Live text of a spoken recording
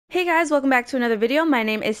Hey guys, welcome back to another video. My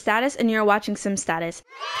name is Status and you're watching Sim Status.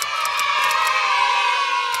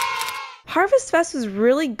 Harvest Fest was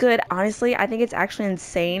really good. Honestly, I think it's actually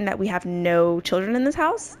insane that we have no children in this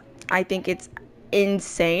house. I think it's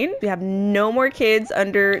insane. We have no more kids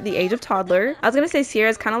under the age of toddler. I was gonna say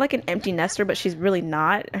Sierra's kind of like an empty nester, but she's really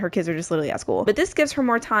not. Her kids are just literally at school. But this gives her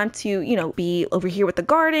more time to, be over here with the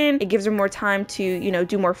garden. It gives her more time to,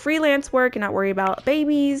 do more freelance work and not worry about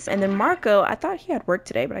babies. And then Marco, I thought he had work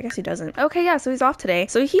today, but I guess he doesn't. Okay, yeah, so he's off today.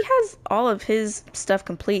 So he has all of his stuff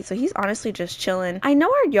complete. So he's honestly just chilling. I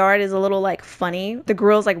know our yard is a little like funny. The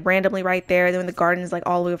grill's like randomly right there. Then the garden is like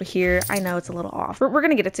all the way over here. I know it's a little off. We're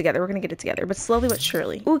gonna get it together. We're gonna get it together, but slowly but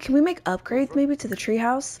surely. Ooh, can we make upgrades maybe to the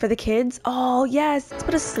treehouse for the kids? Oh yes, let's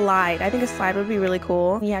put a slide. I think a slide would be really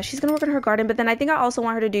cool. Yeah, she's gonna work on her garden, but then I think I also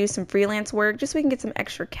want her to do some freelance work just so we can get some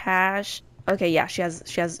extra cash. Okay, yeah, she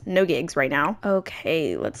has no gigs right now.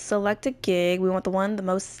 Okay, let's select a gig. We want the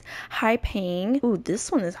most high paying. Ooh,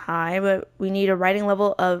 this one is high, but we need a writing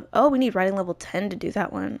level of, we need writing level 10 to do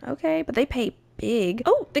that one. Okay, but they pay big.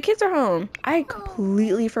 Oh, the kids are home. I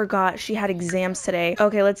completely forgot she had exams today.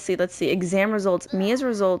 Okay, let's see. Exam results. Mia's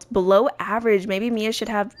results below average. Maybe Mia should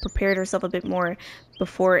have prepared herself a bit more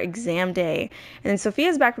before exam day. And then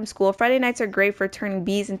Sophia's back from school. Friday nights are great for turning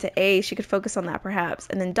B's into A's. She could focus on that perhaps.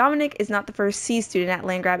 And then Dominic is not the first C student at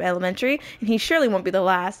Land Grab Elementary, and he surely won't be the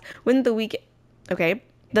last. Win the week. Okay.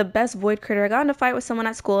 The best void critter. I got in a fight with someone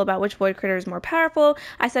at school about which void critter is more powerful.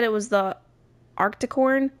 I said it was the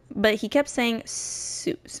Arcticorn, but he kept saying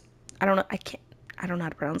Zeus. I don't know how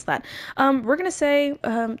to pronounce that. We're gonna say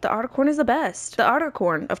the Articorn is the best. The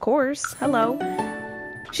Articorn, of course. Hello.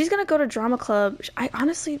 She's gonna go to drama club.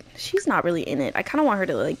 She's not really in it. I kind of want her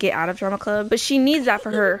to like get out of drama club, but she needs that for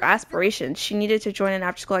her aspirations. She needed to join an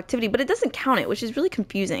after school activity, but it doesn't count it, which is really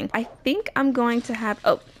confusing. I think I'm going to have,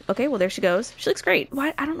 okay, well there she goes. She looks great.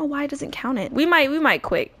 Why? I don't know why it doesn't count it. We might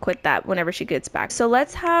quit that whenever she gets back. So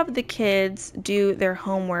let's have the kids do their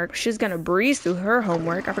homework. She's gonna breeze through her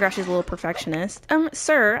homework. I forgot she's a little perfectionist.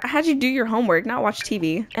 Sir, I had you do your homework, not watch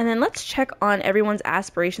TV. And then let's check on everyone's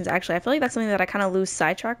aspirations. Actually, I feel like that's something that I kind of lose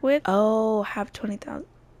sidetrack with. Oh, have 20,000.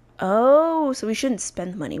 Oh, so we shouldn't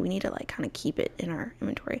spend money. We need to like kind of keep it in our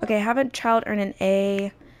inventory. Okay, have a child earn an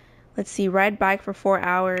A. Let's see, ride bike for 4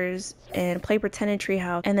 hours and play pretend in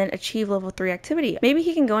treehouse and then achieve level 3 activity. Maybe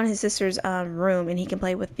he can go in his sister's room and he can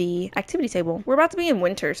play with the activity table. We're about to be in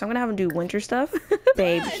winter, so I'm gonna have him do winter stuff.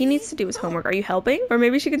 Babe, he needs to do his homework. Are you helping? Or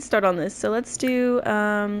maybe she can start on this. So let's do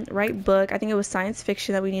write book. I think it was science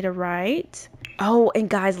fiction that we need to write. Oh, and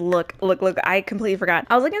guys, look, I completely forgot.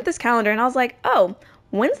 I was looking at this calendar and I was like, oh,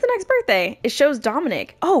 when's the next birthday? It shows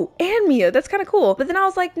Dominic. Oh, and Mia. That's kind of cool. But then I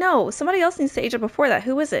was like, no, somebody else needs to age up before that.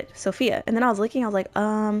 Who is it? Sophia. And then I was looking, I was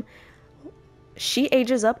like, she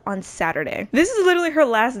ages up on Saturday. This is literally her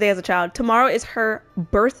last day as a child. Tomorrow is her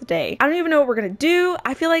birthday. I don't even know what we're gonna do.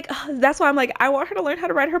 I feel like that's why I'm like, I want her to learn how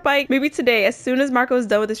to ride her bike. Maybe today, as soon as Marco is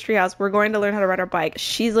done with his treehouse, we're going to learn how to ride our bike.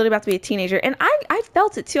 She's literally about to be a teenager. And I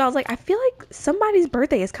felt it too. I was like, I feel like somebody's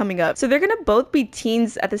birthday is coming up. So they're gonna both be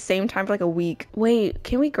teens at the same time for like a week. Wait,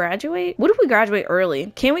 can we graduate? What if we graduate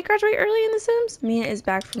early? Can we graduate early in The Sims? Mia is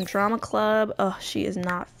back from drama club. Oh, she is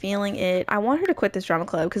not feeling it. I want her to quit this drama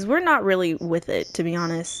club because we're not really with it, to be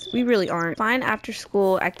honest. We really aren't. Find after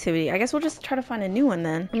school activity. I guess we'll just try to find a new one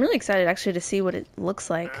then. I'm really excited actually to see what it looks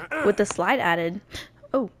like with the slide added.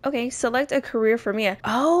 Oh, okay. Select a career for Mia.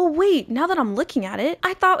 Oh, wait. Now that I'm looking at it,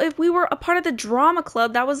 I thought if we were a part of the drama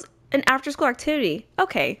club, that was an after school activity.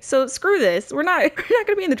 Okay, so screw this. We're not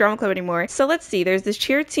gonna be in the drama club anymore. So let's see. There's this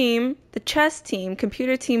cheer team, the chess team,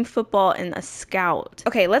 computer team, football, and a scout.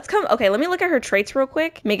 Okay, let me look at her traits real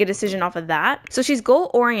quick. Make a decision off of that. So she's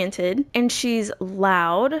goal-oriented and she's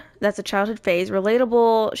loud. That's a childhood phase.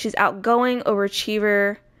 Relatable. She's outgoing,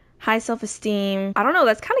 overachiever. High self-esteem. I don't know,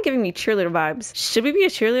 that's kind of giving me cheerleader vibes. Should we be a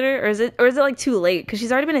cheerleader or is it like too late? Because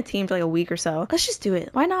she's already been a team for like a week or so. Let's just do it.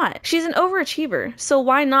 Why not? She's an overachiever. So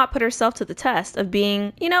why not put herself to the test of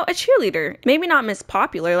being, a cheerleader? Maybe not Miss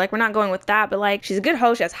Popular, like we're not going with that, but like she's a good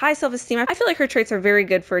host, she has high self-esteem. I feel like her traits are very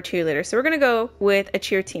good for a cheerleader. So we're gonna go with a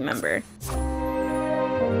cheer team member.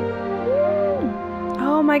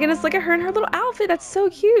 Oh my goodness, look at her in her little outfit. That's so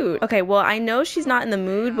cute. Okay, well, I know she's not in the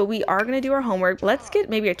mood, but we are gonna do our homework. Let's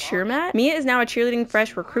get maybe a cheer mat. Mia is now a cheerleading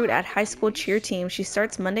fresh recruit at high school cheer team. She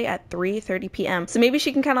starts Monday at 3:30 p.m. So maybe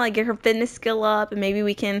she can kind of like get her fitness skill up and maybe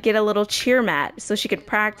we can get a little cheer mat so she could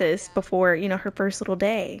practice before, her first little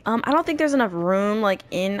day. I don't think there's enough room I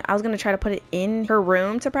was gonna try to put it in her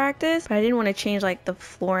room to practice, but I didn't want to change like the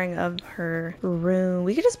flooring of her room.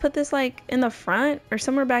 We could just put this like in the front or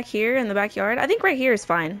somewhere back here in the backyard. I think right here is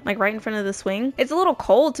fine. fine. Like right in front of the swing. It's a little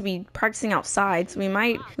cold to be practicing outside, so we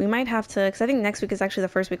might have to, because I think next week is actually the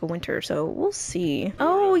first week of winter, so we'll see.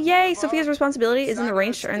 Oh yay! Sophia's responsibility is in the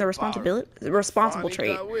range to earn the responsible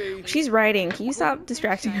trait. She's writing. Can you stop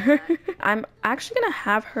distracting her? I'm actually gonna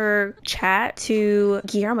have her chat to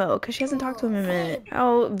Guillermo because she hasn't talked to him in a minute.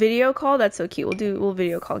 Oh, video call? That's so cute. We'll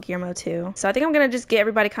video call Guillermo too. So I think I'm gonna just get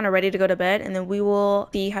everybody kind of ready to go to bed, and then we will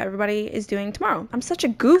see how everybody is doing tomorrow. I'm such a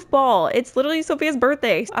goofball. It's literally Sophia's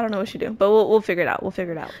birthday. I don't know what she do, but we'll figure it out. We'll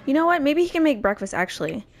figure it out. You know what? Maybe he can make breakfast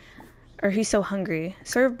actually. Or he's so hungry.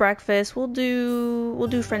 Serve breakfast. We'll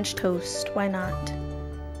do French toast. Why not?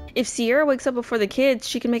 If Sierra wakes up before the kids,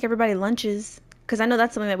 she can make everybody lunches. Because I know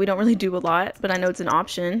that's something that we don't really do a lot, but I know it's an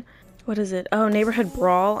option. What is it? Oh, neighborhood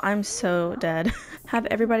brawl. I'm so dead. Have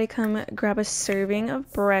everybody come grab a serving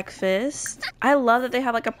of breakfast. I love that they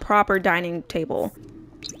have like a proper dining table.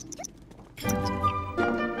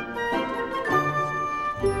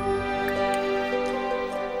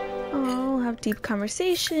 Oh, we'll have deep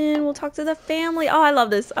conversation. We'll talk to the family. Oh, I love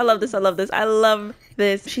this. I love this. I love this. I love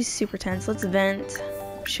this. She's super tense. Let's vent.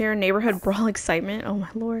 Share neighborhood brawl excitement. Oh my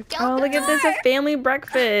lord. Oh, look at this. A family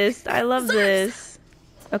breakfast. I love this.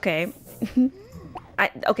 Okay.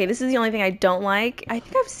 Okay, this is the only thing I don't like. I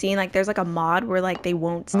think I've seen like there's like a mod where like they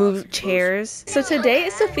won't move chairs. So today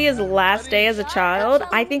is Sophia's last day as a child.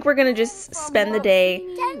 I think we're gonna just spend the day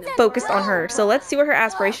focused on her. So let's see what her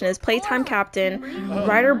aspiration is. Playtime captain,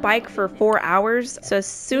 ride her bike for 4 hours. So as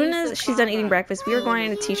soon as she's done eating breakfast, we are going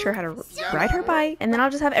to teach her how to ride her bike. And then I'll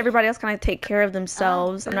just have everybody else kind of take care of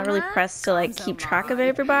themselves. I'm not really pressed to like keep track of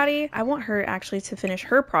everybody. I want her actually to finish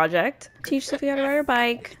her project. Teach Sophia how to ride her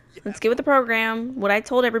bike. Let's get with the program. What I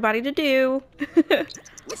told everybody to do.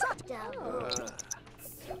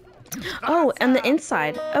 Oh, and the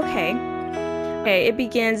inside. Okay. Okay, it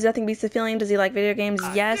begins. Nothing beats the feeling. Does he like video games?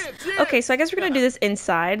 Yes. Okay, so I guess we're gonna do this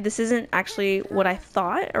inside. This isn't actually what I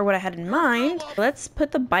thought or what I had in mind. Let's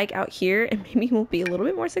put the bike out here and maybe we'll be a little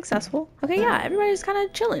bit more successful. Okay, yeah, everybody's kind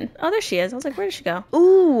of chilling. Oh, there she is. I was like, where did she go?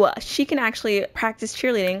 Ooh, she can actually practice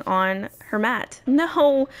cheerleading on her mat.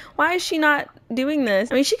 No, why is she not doing this?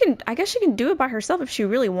 I mean, I guess she can do it by herself if she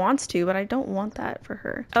really wants to, but I don't want that for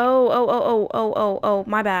her. Oh,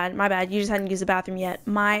 my bad. You just hadn't used the bathroom yet.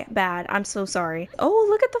 My bad. I'm so sorry. Oh,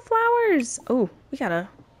 look at the flowers. Oh, we gotta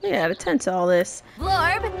attend to all this.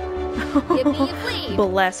 Blorb. Give me a flea.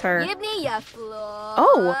 Bless her. Give me a floor.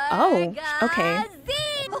 Oh, okay.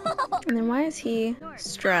 And then why is he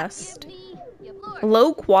stressed?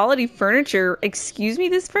 Low quality furniture. Excuse me,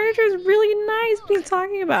 this furniture is really nice. What are you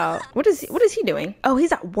talking about? What is he doing? Oh,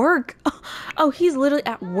 he's at work. Oh, he's literally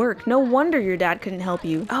at work. No wonder your dad couldn't help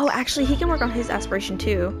you. Oh, actually, he can work on his aspiration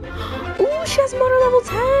too. Ooh, she has motor level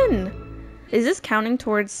 10. Is this counting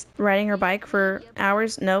towards riding her bike for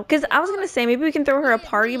hours? No. Because I was going to say maybe we can throw her a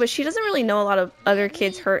party, but she doesn't really know a lot of other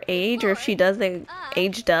kids her age, or if she does, they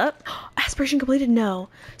aged up. Aspiration completed? No.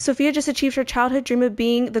 Sophia just achieved her childhood dream of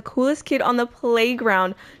being the coolest kid on the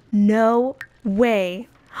playground. No way.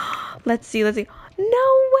 Let's see. No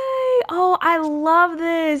way! Oh, I love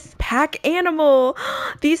this! Pack animal!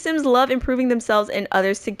 These Sims love improving themselves and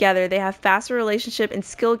others together. They have faster relationship and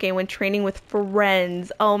skill gain when training with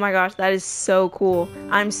friends. Oh my gosh, that is so cool.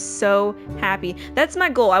 I'm so happy. That's my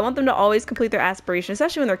goal. I want them to always complete their aspiration,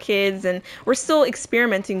 especially when they're kids, and we're still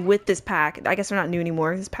experimenting with this pack. I guess they're not new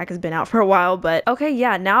anymore. This pack has been out for a while, but okay,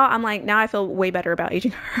 yeah, now I feel way better about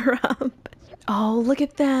aging her up. Oh, look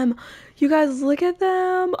at them. You guys, look at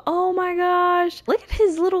them. Oh my gosh. Look at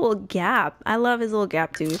his little gap. I love his little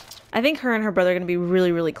gap tooth. I think her and her brother are going to be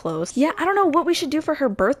really, really close. Yeah, I don't know what we should do for her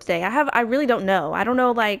birthday. I really don't know. I don't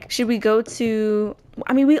know, like, should we go to...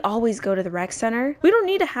 I mean, we always go to the rec center. We don't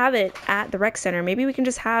need to have it at the rec center. Maybe we can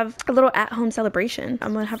just have a little at-home celebration.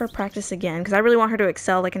 I'm going to have her practice again because I really want her to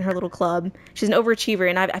excel, like, in her little club. She's an overachiever,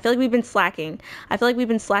 and I feel like we've been slacking. I feel like we've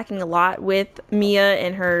been slacking a lot with Mia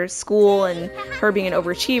and her school and her being an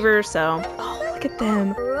overachiever, so... Oh, look at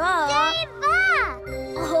them.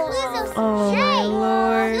 Oh my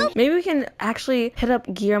lord. Maybe we can actually hit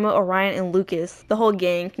up Guillermo, Orion, and Lucas. The whole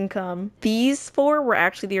gang can come. These four were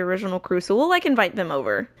actually the original crew, so we'll like invite them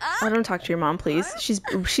over. Oh, don't talk to your mom, please. She's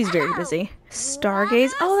very busy.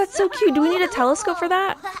 Stargaze. Oh, that's so cute. Do we need a telescope for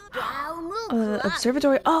that?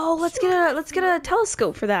 Observatory. Oh, let's get a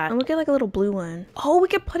telescope for that. And we'll get like a little blue one. Oh, we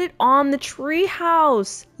could put it on the tree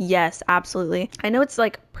house. Yes, absolutely. I know it's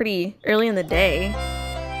like pretty early in the day.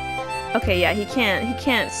 Okay, yeah, he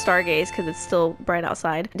can't stargaze because it's still bright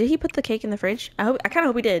outside. Did he put the cake in the fridge? I kind of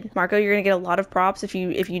hope he did. Marco, you're gonna get a lot of props if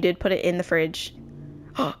you did put it in the fridge.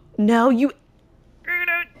 No, you...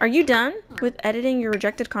 Are you done with editing your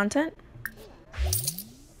rejected content?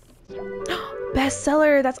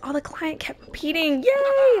 bestseller. That's all the client kept repeating.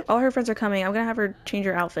 Yay! All her friends are coming. I'm gonna have her change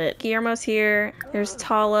her outfit. Guillermo's here. There's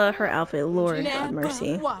Tala, her outfit. Lord have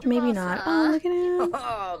mercy. Maybe not. Oh, look at him.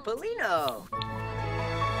 Oh, Polino.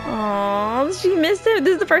 Aww, she missed it.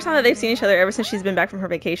 This is the first time that they've seen each other ever since she's been back from her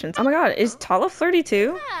vacations. Oh my god, is Tala flirty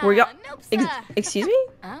too? Were y'all... excuse me?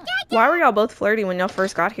 Why were y'all both flirty when y'all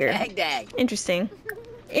first got here? Interesting.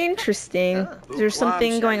 Interesting. Is there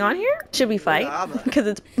something going on here? Should we fight? Because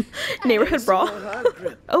it's neighborhood brawl.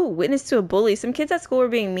 Oh, witness to a bully. Some kids at school were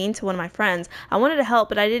being mean to one of my friends. I wanted to help,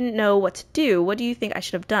 but I didn't know what to do. What do you think I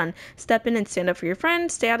should have done? Step in and stand up for your friend,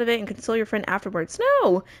 stay out of it, and console your friend afterwards.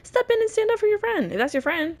 No! Step in and stand up for your friend, if that's your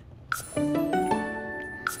friend.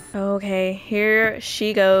 Okay, here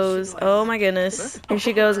she goes. Oh my goodness. Here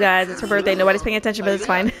she goes, guys. It's her birthday. Nobody's paying attention, but it's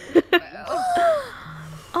fine.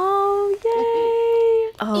 Oh, yay!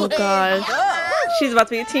 Oh gosh. She's about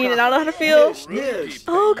to be a teen and I don't know how to feel.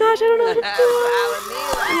 Oh gosh, I don't know how to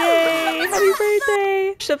feel. Yay! Happy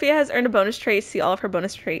birthday! Sophia has earned a bonus trait. See all of her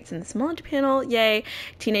bonus traits in the small panel. Yay!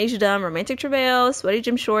 Teenage dumb, romantic travail, sweaty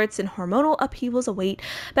gym shorts, and hormonal upheavals await.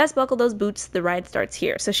 Best buckle those boots. The ride starts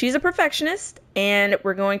here. So she's a perfectionist, and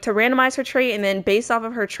we're going to randomize her trait, and then based off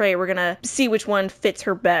of her trait, we're gonna see which one fits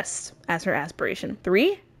her best as her aspiration.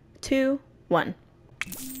 3, 2, 1.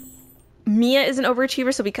 Mia is an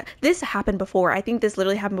overachiever, so this happened before. I think this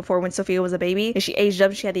literally happened before when Sophia was a baby and she aged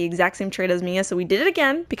up. She had the exact same trait as Mia, so we did it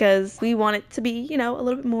again because we want it to be, you know, a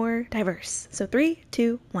little bit more diverse. So 3,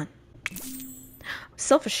 2, 1.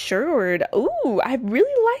 Self-assured. Ooh, I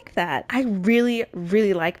really like that. I really,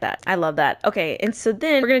 really like that. I love that. Okay, and so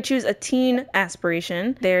then we're gonna choose a teen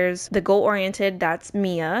aspiration. There's the goal-oriented, that's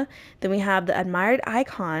Mia. Then we have the admired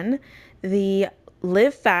icon, the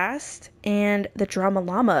live fast, and the drama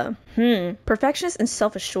llama. Perfectionist and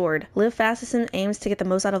self-assured. Live fast aims to get the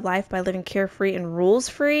most out of life by living carefree and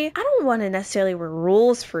rules-free. I don't want to necessarily wear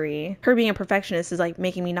rules-free. Her being a perfectionist is like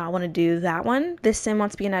making me not want to do that one. This sim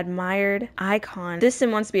wants to be an admired icon. This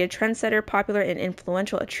sim wants to be a trendsetter, popular and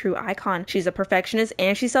influential, a true icon. She's a perfectionist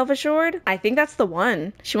and she's self-assured. I think that's the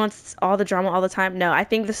one. She wants all the drama all the time. No, I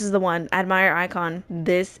think this is the one. Admire icon.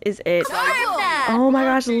 This is it. Oh my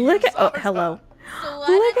gosh, look at... oh, hello.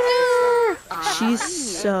 Look at her! She's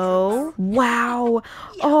so... wow!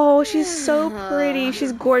 Oh, she's so pretty.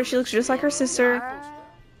 She's gorgeous. She looks just like her sister.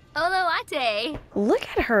 Look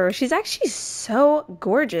at her. She's actually so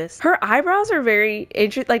gorgeous. Her eyebrows are very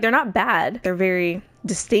interesting. Like, they're not bad. They're very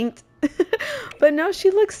distinct. But no, she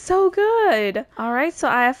looks so good. All right, so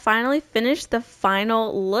I have finally finished the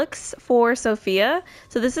final looks for Sophia.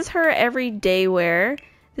 So this is her everyday wear.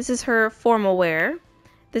 This is her formal wear.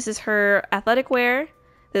 This is her athletic wear.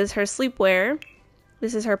 This is her sleepwear.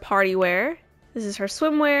 This is her party wear. This is her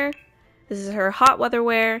swimwear. This is her hot weather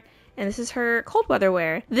wear. And this is her cold weather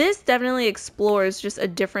wear. This definitely explores just a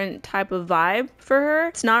different type of vibe for her.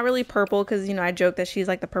 It's not really purple because, you know, I joke that she's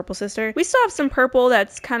like the purple sister. We still have some purple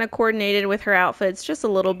that's kind of coordinated with her outfits just a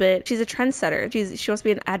little bit. She's a trendsetter. She wants to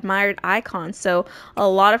be an admired icon. So a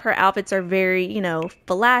lot of her outfits are very, you know,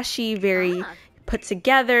 flashy, very... put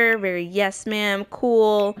together, very yes ma'am,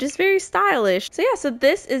 cool, just very stylish. So yeah, so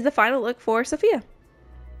this is the final look for Sophia.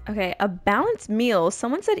 Okay, a balanced meal.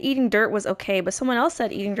 Someone said eating dirt was okay, but someone else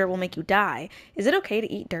said eating dirt will make you die. Is it okay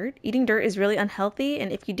to eat dirt? Eating dirt is really unhealthy,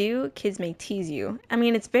 and if you do, kids may tease you. I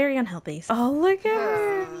mean, it's very unhealthy. Oh, look at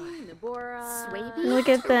her. Look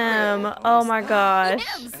at them. Oh my gosh.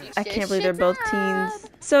 I can't believe they're both teens.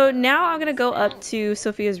 So now I'm gonna go up to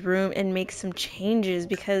Sophia's room and make some changes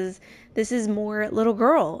because this is more little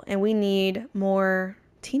girl and we need more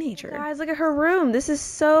teenager. Guys, look at her room. This is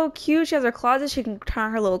so cute. She has her closet. She can try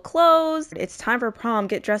on her little clothes. It's time for prom.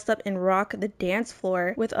 Get dressed up and rock the dance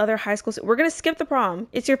floor with other high schools. We're gonna skip the prom.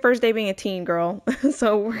 It's your first day being a teen, girl.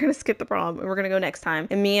 So we're gonna skip the prom and we're gonna go next time.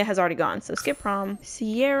 And Mia has already gone, so skip prom.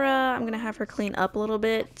 Sierra, I'm gonna have her clean up a little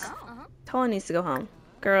bit. Tala needs to go home.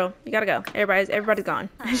 Girl, you gotta go. Everybody's gone.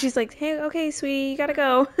 And she's like, hey, okay, sweetie, you gotta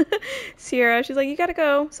go. Sierra, she's like, you gotta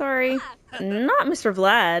go. Sorry. Not Mr.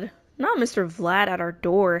 Vlad. Not Mr. Vlad at our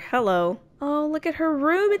door. Hello. Oh, look at her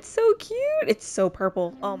room. It's so cute. It's so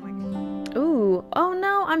purple. Oh my god. Ooh. Oh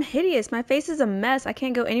no, I'm hideous. My face is a mess. I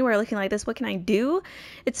can't go anywhere looking like this. What can I do?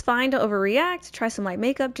 It's fine to overreact. Try some light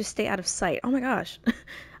makeup. Just stay out of sight. Oh my gosh.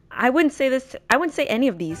 I wouldn't say any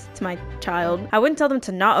of these to my child. I wouldn't tell them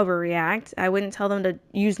to not overreact. I wouldn't tell them to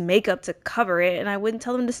use makeup to cover it. And I wouldn't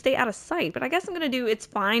tell them to stay out of sight. But I guess I'm going to do it's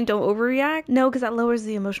fine, don't overreact. No, because that lowers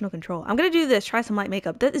the emotional control. I'm going to do this. Try some light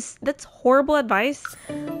makeup. That's horrible advice.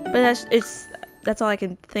 But that's all I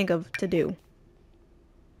can think of to do.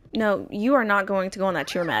 No, you are not going to go on that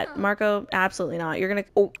cheer mat. Marco, absolutely not. You're going to...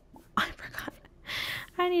 Oh, I forgot.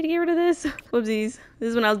 I need to get rid of this. Whoopsies. This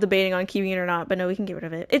is when I was debating on keeping it or not, but no, we can get rid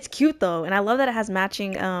of it. It's cute though, and I love that it has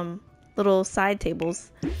matching little side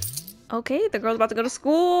tables. Okay, the girl's about to go to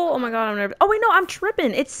school. Oh my god, I'm nervous. Oh wait, no, I'm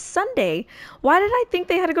tripping. It's Sunday. Why did I think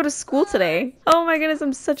they had to go to school today? Oh my goodness,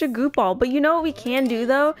 I'm such a goofball. But you know what we can do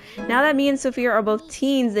though? Now that me and Sophia are both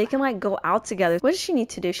teens, they can like go out together. What does she need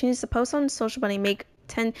to do? She needs to post on Social Bunny, make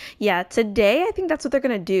 10. Yeah, today I think that's what they're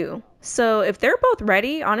gonna do. So if they're both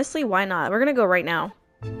ready, honestly, why not? We're gonna go right now.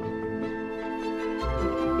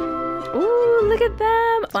 Ooh, look at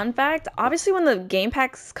them. Fun fact, obviously when the game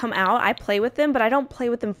packs come out, I play with them, but I don't play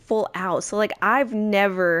with them full out. So like I've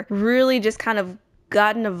never really just kind of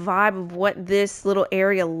gotten a vibe of what this little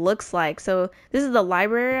area looks like. So this is the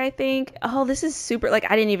library, I think. Oh, this is super, like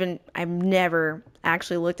I've never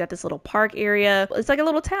actually looked at this little park area. It's like a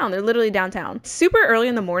little town. They're literally downtown. Super early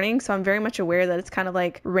in the morning, so I'm very much aware that it's kind of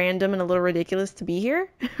like random and a little ridiculous to be here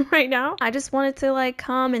right now. I just wanted to like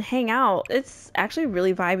come and hang out. It's actually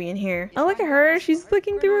really vibey in here. Oh, look at her. She's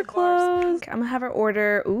looking through her clothes. I'm gonna have her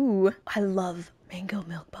order. Ooh, I love mango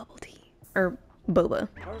milk bubble tea. Or boba.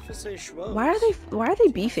 Why are they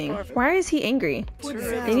beefing? Why is he angry?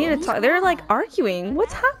 They need to talk. They're like arguing.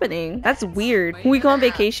 What's happening? That's weird. When we go on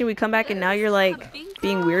vacation, we come back and now you're like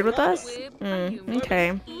being weird with us?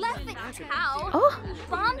 Okay. Oh.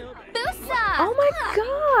 Oh my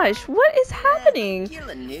gosh. What is happening?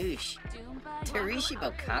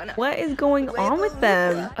 What is going on with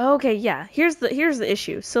them? Okay, yeah. Here's the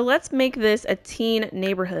issue. So let's make this a teen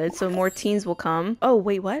neighborhood so more teens will come. Oh,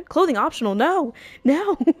 wait, what? Clothing optional. No.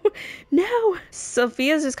 No. No.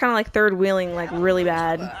 Sophia's just kind of like third wheeling like really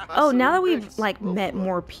bad. Oh, now that we've like met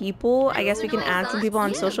more people, I guess we can add some people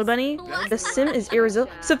on Social Bunny. The sim is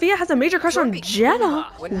irresistible. Sophia has a major crush on Jenna.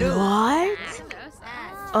 What?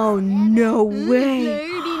 Oh, no way.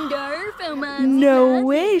 No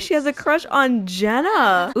way. She has a crush on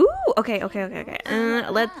Jenna. Ooh, okay.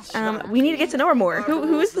 Let's, we need to get to know her more.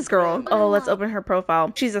 Who is this girl? Oh, let's open her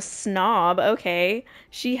profile. She's a snob. Okay.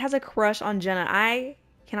 She has a crush on Jenna. I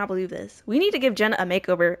cannot believe this. We need to give Jenna a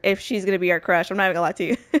makeover if she's going to be our crush. I'm not even gonna lie to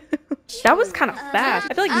you. That was kind of fast.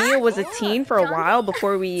 I feel like Mia was a teen for a while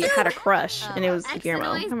before we had a crush, and it was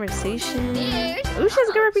Guillermo. Conversation. Ooh, she has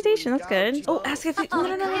a good reputation. That's good. Oh, ask if no.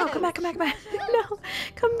 Come back. No,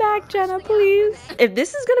 come back, Jenna, please. If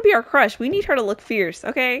this is gonna be our crush, we need her to look fierce.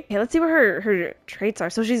 Okay. Okay, let's see what her traits are.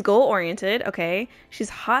 So she's goal-oriented. Okay. She's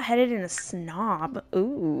hot-headed and a snob.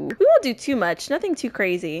 Ooh. We won't do too much. Nothing too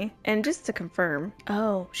crazy. And just to confirm.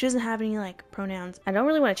 Oh, she doesn't have any like pronouns. I don't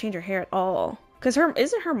really want to change her hair at all. Cause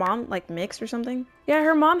isn't her mom like mixed or something? Yeah,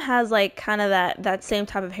 her mom has like kind of that same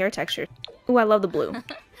type of hair texture. Ooh, I love the blue.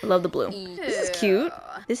 I love the blue. This is cute.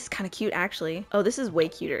 This is kind of cute actually. Oh, this is way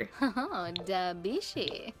cuter.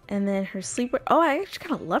 And then her sleepwear. Oh, I actually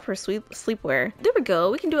kind of love her sleepwear. There we go.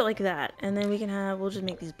 We can do it like that. And then we'll just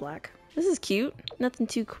make these black. This is cute. Nothing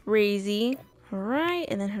too crazy. All right.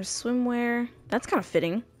 And then her swimwear. That's kind of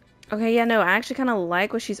fitting. Okay, yeah, no, I actually kind of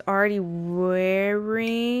like what she's already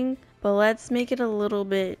wearing. But let's make it a little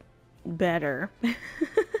bit better.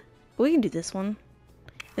 We can do this one.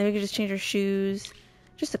 Then we can just change her shoes.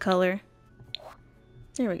 Just the color.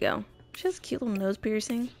 There we go. She has a cute little nose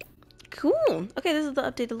piercing. Cool. Okay, this is the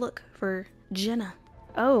updated look for Jenna.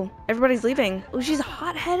 Oh, everybody's leaving. Oh, she's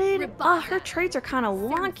hot-headed. Oh, her traits are kind of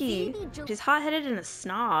wonky. She's hot-headed and a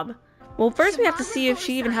snob. Well, first we have to see if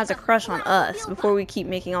she even has a crush on us before we keep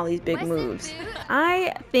making all these big moves.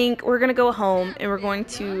 I think we're gonna go home and we're going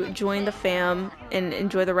to join the fam and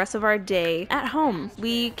enjoy the rest of our day at home.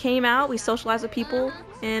 We came out, we socialized with people,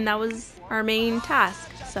 and that was our main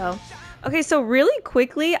task. So, okay, so really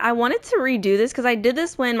quickly, I wanted to redo this because I did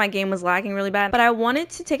this when my game was lagging really bad, but I wanted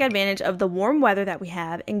to take advantage of the warm weather that we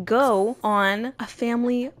have and go on a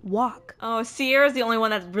family walk. Oh, Sierra's the only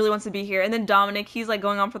one that really wants to be here, and then Dominic, he's like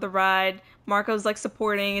going on for the ride. Marco's like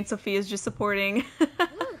supporting, and Sophia's just supporting.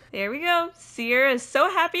 There we go. Sierra is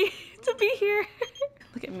so happy to be here.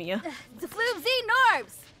 Look at Mia.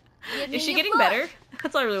 Is she getting better?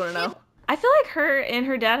 That's all I really want to know. I feel like her and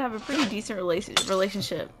her dad have a pretty decent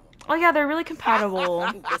relationship. Oh yeah, they're really compatible.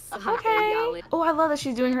 Okay. Oh, I love that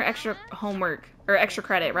she's doing her extra homework or extra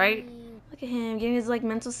credit, right? Look at him getting his like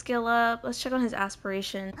mental skill up. Let's check on his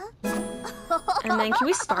aspiration. And then can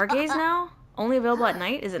we stargaze now? Only available at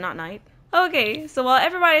night? Is it not night? Okay, so while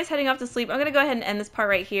everybody's heading off to sleep, I'm gonna go ahead and end this part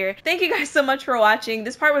right here. Thank you guys so much for watching.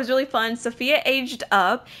 This part was really fun. Sophia aged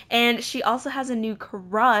up, and she also has a new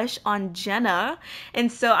crush on Jenna. And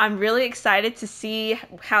so I'm really excited to see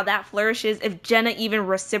how that flourishes, if Jenna even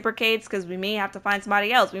reciprocates, because we may have to find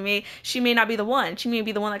somebody else. She may not be the one. She may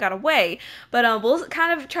be the one that got away. But we'll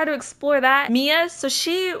kind of try to explore that. Mia, so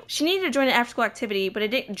she needed to join an after-school activity, but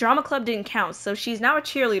drama club didn't count, so she's now a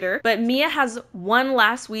cheerleader. But Mia has one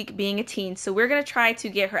last week being a teen, so we're gonna try to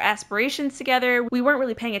get her aspirations together. We weren't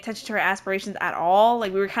really paying attention to her aspirations at all.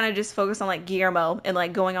 Like, we were kind of just focused on like Guillermo and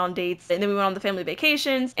like going on dates, and then we went on the family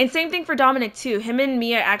vacations. And same thing for Dominic too. Him and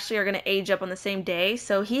Mia actually are gonna age up on the same day,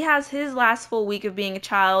 so he has his last full week of being a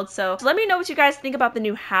child. So let me know what you guys think about the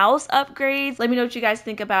new house upgrades. Let me know what you guys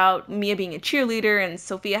think about Mia being a cheerleader and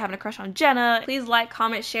Sophia having a crush on Jenna. Please like,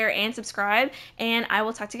 comment, share, and subscribe, and I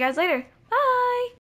will talk to you guys later. Bye!